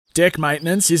Deck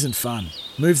maintenance isn't fun.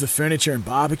 Move the furniture and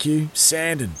barbecue,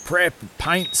 sand and prep,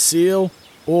 paint, seal,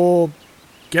 or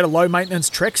get a low-maintenance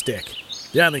Trex deck.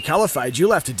 The only colour fade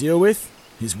you'll have to deal with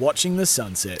is watching the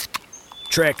sunset.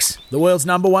 Trex, the world's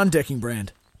 #1 decking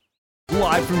brand.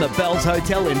 Live from the Bells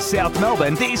Hotel in South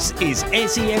Melbourne, this is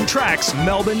SEN Track's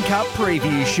Melbourne Cup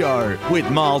Preview Show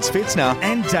with Miles Fitzner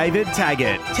and David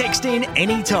Taggart. Text in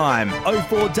anytime,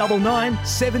 0499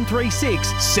 736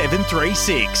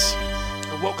 736.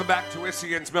 Welcome back to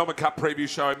SEN's Melbourne Cup Preview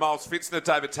Show. Miles Fitzner,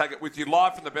 David Taggart with you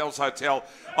live from the Bells Hotel.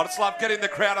 I just love getting the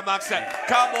crowd amongst that.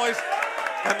 Come on, boys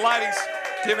and ladies.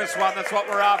 Give us one. That's what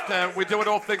we're after. We're doing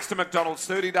all thanks to McDonald's.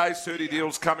 30 days, 30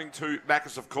 deals coming to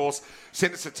Macca's, of course.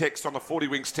 Send us a text on the 40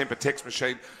 Wings Tempur text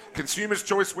machine. Consumer's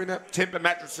Choice winner, Tempur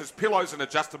mattresses, pillows and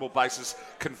adjustable bases.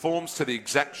 Conforms to the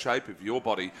exact shape of your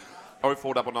body.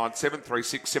 0499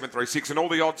 736 736. And all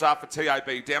the odds are for TAB.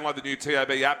 Download the new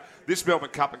TAB app. This Melbourne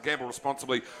Cup and gamble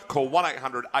responsibly. Call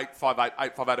 1800 858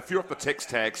 858. If you're off the text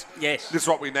tags, yes, this is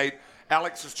what we need.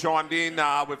 Alex has chimed in.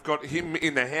 We've got him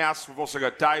in the house. We've also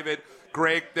got David.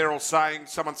 Greg, they're all saying,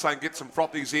 someone's saying get some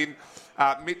frothies in.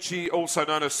 Mitchie, also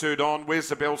known as Surdon. Where's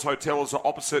the Bells Hotel? Is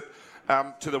opposite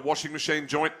to the washing machine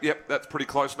joint. Yep, that's pretty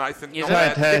close, Nathan.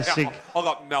 Fantastic. I've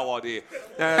got no idea.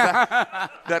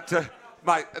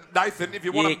 Mate, Nathan, if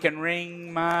you want to... You can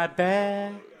ring my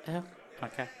bell.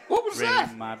 Okay. What was ring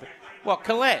that? My bell. What,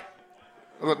 Colette?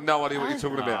 I've got no idea what you're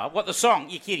talking about. What, the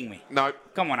song? You're kidding me. No.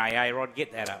 Come on, AA Rod,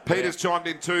 get that up. Peter's chimed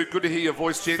in too. Good to hear your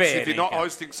voice, gents. Fair if you're not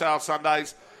hosting Sale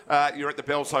Sundays... you're at the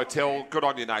Bells Hotel. Good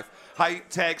on you, Nath. Hey,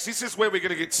 Tags, this is where we're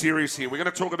going to get serious here. We're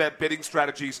going to talk about betting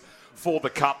strategies for the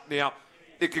Cup. Now,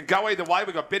 it can go either way.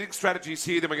 We've got betting strategies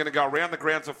here. Then we're going to go around the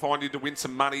grounds and find you to win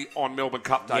some money on Melbourne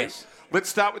Cup Day. Yes. Let's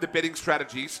start with the betting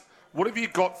strategies. What have you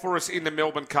got for us in the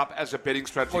Melbourne Cup as a betting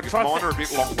strategy? Because mine are a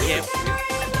bit long. Yep.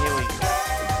 Here we go.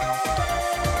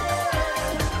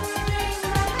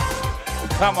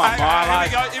 Come on,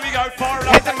 Milo. Here we go. Fire it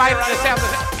up. Hasn't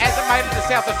made it to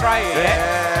South Australia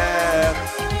yet.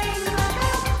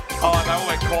 Oh, they all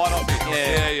went quiet on me.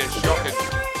 Yeah, shocking.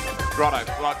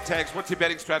 Righto. Right, Tags, what's your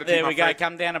betting strategy? There we go.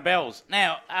 Come down to Bells.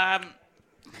 Now,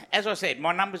 as I said,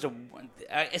 my numbers are...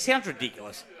 it sounds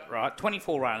ridiculous, right?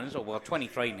 24 runners, or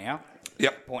 23 now.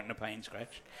 Yep. Point and a pea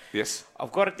scratch. Yes.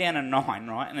 I've got it down to 9,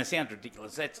 right? And it sounds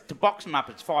ridiculous. To box them up,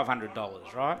 it's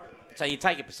 $500, right? So you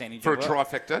take a percentage for a of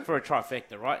trifecta. For a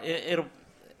trifecta, right?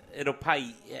 It'll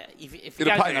pay if it It'll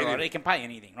goes pay in the right. anything. It can pay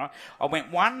anything, right? I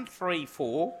went 1, 3,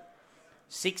 4,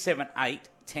 6, 7, 8,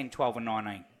 10, 12, and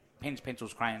 19. Pens,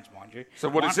 pencils, crayons, mind you. So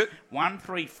what is it? 1,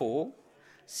 3, 4,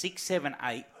 6, 7,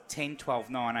 8, 10, 12,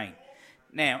 19.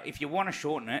 Now, if you want to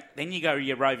shorten it, then you go to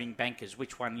your roving bankers.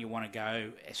 Which one you want to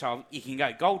go? So you can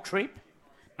go Gold Trip,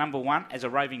 number 1, as a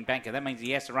roving banker. That means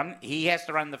he has to run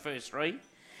the first 3.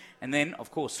 And then, of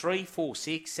course, 3, 4,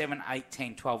 6, 7, 8,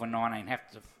 10, 12, and 19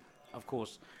 have to, of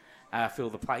course, fill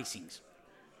the placings.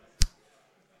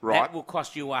 Right. That will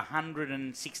cost you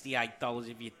 $168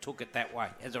 if you took it that way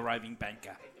as a roving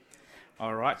banker.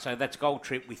 All right, so that's Gold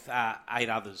Trip with 8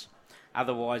 others.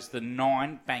 Otherwise, the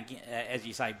 9 banking, as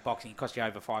you say, boxing costs you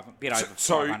over $500.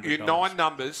 So your 9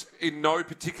 numbers in no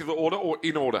particular order or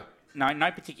in order? No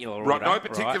particular order. Right, no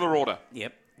particular order.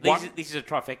 Yep. One, this is a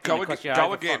trifecta.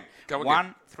 Go again.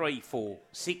 1, 3, 4,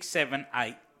 6, 7,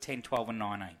 8, 10, 12, and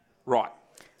 19. Right.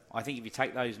 I think if you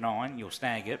take those 9, you'll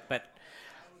snag it. But,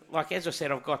 like, as I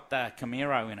said, I've got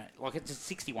Camaro in it. Like, it's at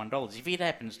 $61. If it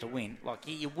happens to win, like,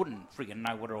 you wouldn't friggin'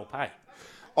 know what it'll pay.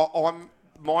 Are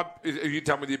you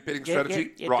done with your betting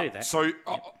strategy? Yeah, right. do that. So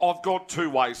I've got 2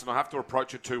 ways, and I have to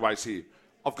approach it 2 ways here.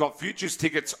 I've got futures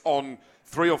tickets on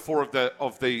 3 or 4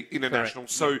 of the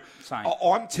internationals. So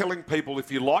I'm telling people,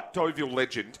 if you like Deauville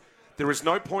Legend, there is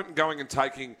no point in going and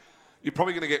taking. You're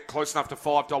probably going to get close enough to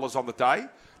 $5 on the day.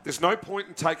 There's no point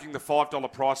in taking the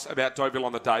 $5 price about Deauville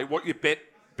on the day. What you're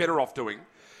better off doing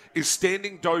is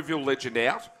standing Deauville Legend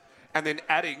out and then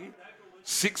adding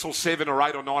 6 or 7 or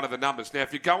 8 or 9 of the numbers. Now,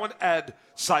 if you go and add,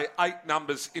 say, 8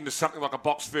 numbers into something like a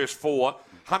box first 4,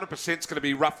 100% is going to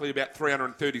be roughly about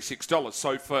 $336.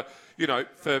 So for.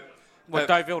 With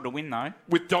Deauville to win, though.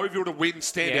 With Deauville to win,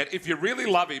 stand out. If you really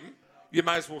love him, you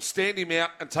may as well stand him out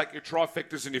and take your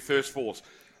trifectas and your first 4s.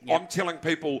 Yep. I'm telling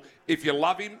people, if you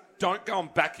love him, don't go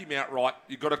and back him outright.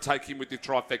 You've got to take him with your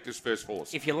trifectas first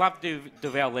 4s. If you love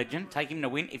Deauville Legend, take him to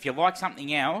win. If you like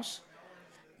something else,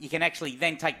 you can actually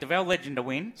then take Deauville Legend to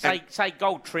win. Say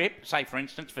Gold Trip, say, for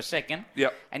instance, for second.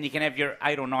 Yep. And you can have your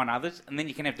 8 or 9 others. And then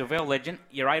you can have Deauville Legend,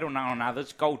 your 8 or 9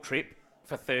 others, Gold Trip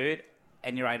for third,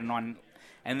 and your 8 or 9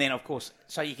 And then, of course,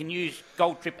 so you can use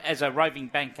Gold Trip as a roving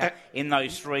banker in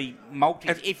those three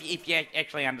multis, if you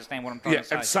actually understand what I'm trying to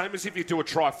say. And same as if you do a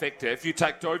trifecta. If you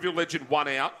take Deauville Legend 1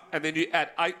 out and then you add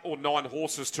 8 or 9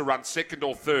 horses to run second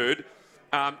or third,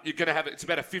 you're going to have it's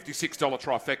about a $56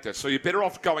 trifecta. So you're better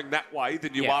off going that way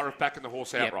than you are of backing the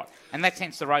horse outright. And that's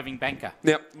hence the roving banker.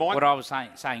 Now, what I was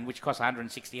saying, which costs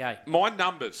 168. My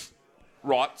numbers,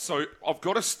 right? So I've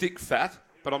got a stick fat,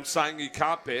 but I'm saying you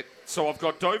can't bet. So I've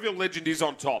got Deauville Legend is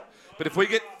on top. But if we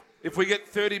get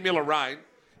 30 mil of rain,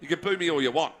 you can boo me all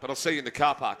you want, but I'll see you in the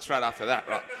car park straight after that,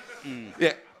 right?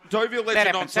 Yeah, Deauville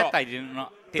Legend on top. Saturday, did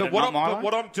it not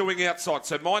what I'm doing outside,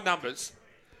 so my numbers,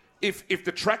 if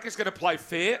the track is going to play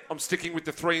fair, I'm sticking with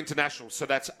the 3 internationals. So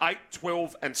that's 8,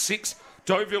 12 and 6.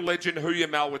 Deauville Legend,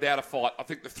 Huyamal without a fight. I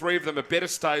think the 3 of them are better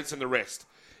stays than the rest.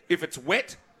 If it's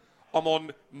wet, I'm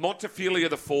on Montefilia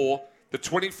the 4, the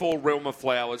 24 Realm of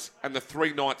Flowers, and the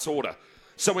 3 Knights Order.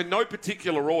 So in no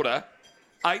particular order,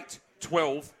 8,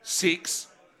 12, 6,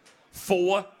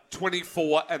 4,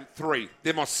 24 and 3.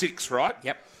 They're my 6, right?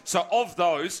 Yep. So of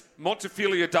those,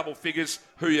 Montefilia double figures,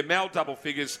 Huyamal double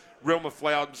figures, Realm of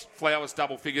Flowers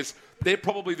double figures. They're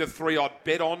probably the 3 I'd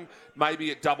bet on, maybe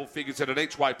at double figures at an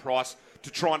each-way price to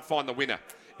try and find the winner.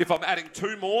 If I'm adding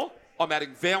 2 more, I'm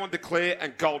adding Vow and Declare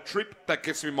and Gold Trip. That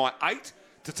gets me my 8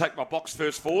 to take my box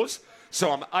first 4s.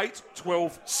 So I'm 8,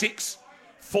 12, 6,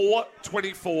 4,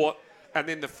 24, and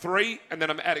then the 3, and then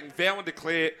I'm adding Vow and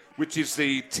Declare, which is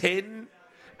the 10,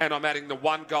 and I'm adding the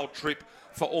 1 Gold Trip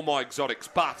for all my exotics.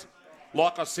 But,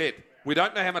 like I said, we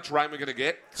don't know how much rain we're going to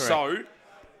get. Correct. So,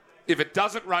 if it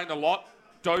doesn't rain a lot,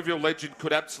 Deauville Legend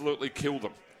could absolutely kill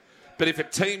them. But if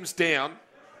it teams down,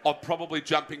 I'm probably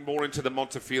jumping more into the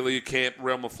Montefilia camp,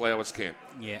 Realm of Flowers camp.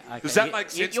 Yeah, okay. Does that make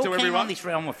sense to everyone? You're keen on this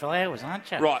Realm of Flowers,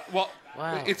 aren't you? Right. Well,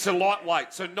 wow. It's a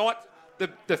lightweight. So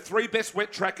the 3 best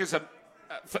wet trackers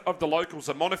of the locals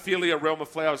are Montefilia, Realm of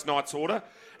Flowers, Knights Order,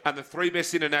 and the 3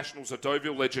 best internationals are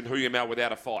Deauville Legend, Huyamal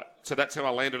without a fight. So that's how I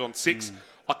landed on 6.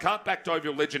 I can't back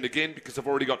Deauville Legend again because I've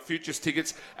already got futures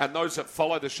tickets, and those that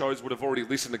follow the shows would have already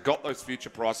listened and got those future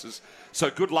prices. So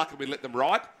good luck and we let them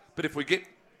ride. But if we get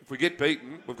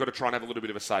beaten, we've got to try and have a little bit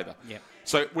of a saver. Yep.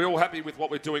 So we're all happy with what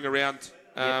we're doing around.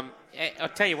 I'll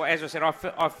tell you what, as I said,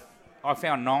 I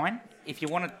found 9. If you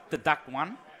want to deduct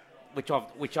 1,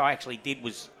 which I actually did,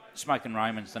 was Smoking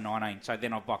Romans, the 19. So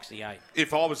then I've boxed the 8.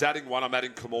 If I was adding 1, I'm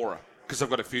adding Kimura because I've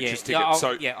got a futures ticket. I've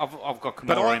got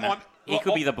Kimura in it. He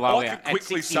could be the blowout at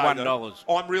 $61.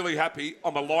 I'm really happy.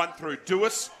 I'm aligned through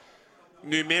Duis,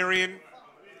 Numerian,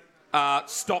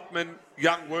 Stockman,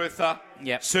 Young Werther,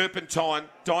 Serpentine,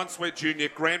 Dine Sweet Jr.,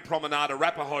 Grand Promenade,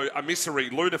 Arapaho, Emissary,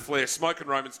 Lunar Flare, Smoking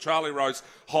Romans, Charlie Rose,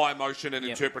 High Emotion and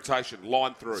Interpretation.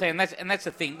 Line through. See, and that's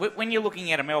the thing. When you're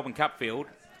looking at a Melbourne Cup field,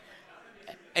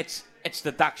 it's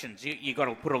deductions. You got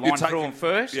to put a line through them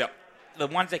first. Yep. The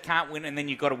ones that can't win, and then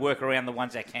you've got to work around the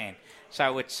ones that can.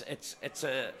 So it's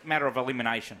a matter of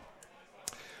elimination.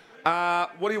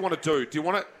 What do you want to do? Do you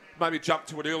want to maybe jump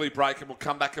to an early break and we'll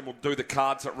come back and we'll do the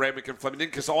cards at Randwick and Flemington?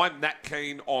 Because I'm that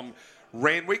keen on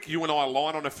Randwick. You and I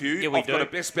align on a few. Yeah, I've got a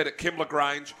best bet at Kembla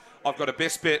Grange. I've got a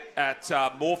best bet at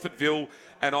Morfordville.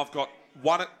 And I've got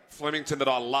one at Flemington that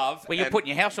I love. Well, you're putting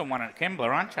your house on one at Kembla,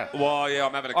 aren't you? Well, yeah,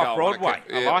 I'm having a go. Off-Broadway.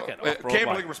 I like it. Off-Broadway.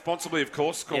 Gambling responsibly, of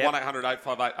course. Call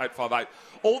 1-800-858-858.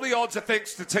 All the odds are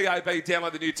thanks to TAB.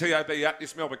 Download the new TAB app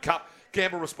this Melbourne Cup.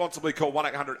 Gamble responsibly. Call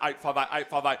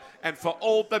 1-800-858-858. And for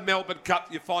all the Melbourne Cup,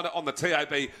 you find it on the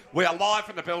TAB. We are live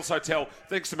from the Bells Hotel.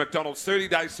 Thanks to McDonald's. 30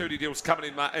 days, 30 deals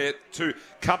coming to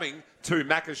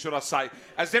Macca's, should I say.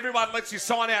 As everyone lets you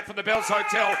sign out from the Bells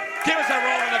Hotel, give us a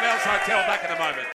roll in the Bells Hotel. Back in a moment.